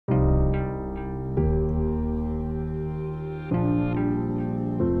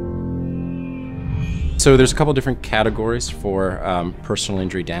So there's a couple different categories for personal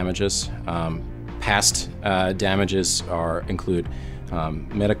injury damages. Past damages include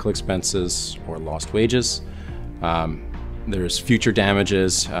medical expenses or lost wages. There's future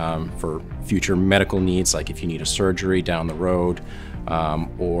damages for future medical needs, like if you need a surgery down the road,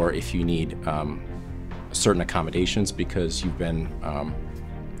 or if you need certain accommodations because you've been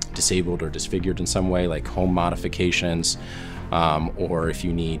disabled or disfigured in some way, like home modifications, or if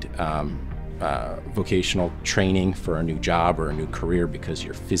you need vocational training for a new job or a new career because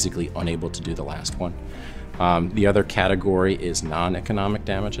you're physically unable to do the last one. The other category is non-economic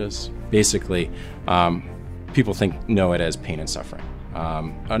damages. Basically, people know it as pain and suffering.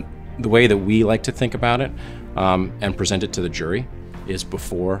 The way that we like to think about it and present it to the jury is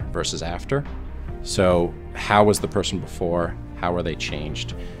before versus after. So how was the person before, how are they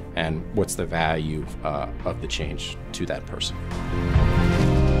changed, and what's the value of the change to that person?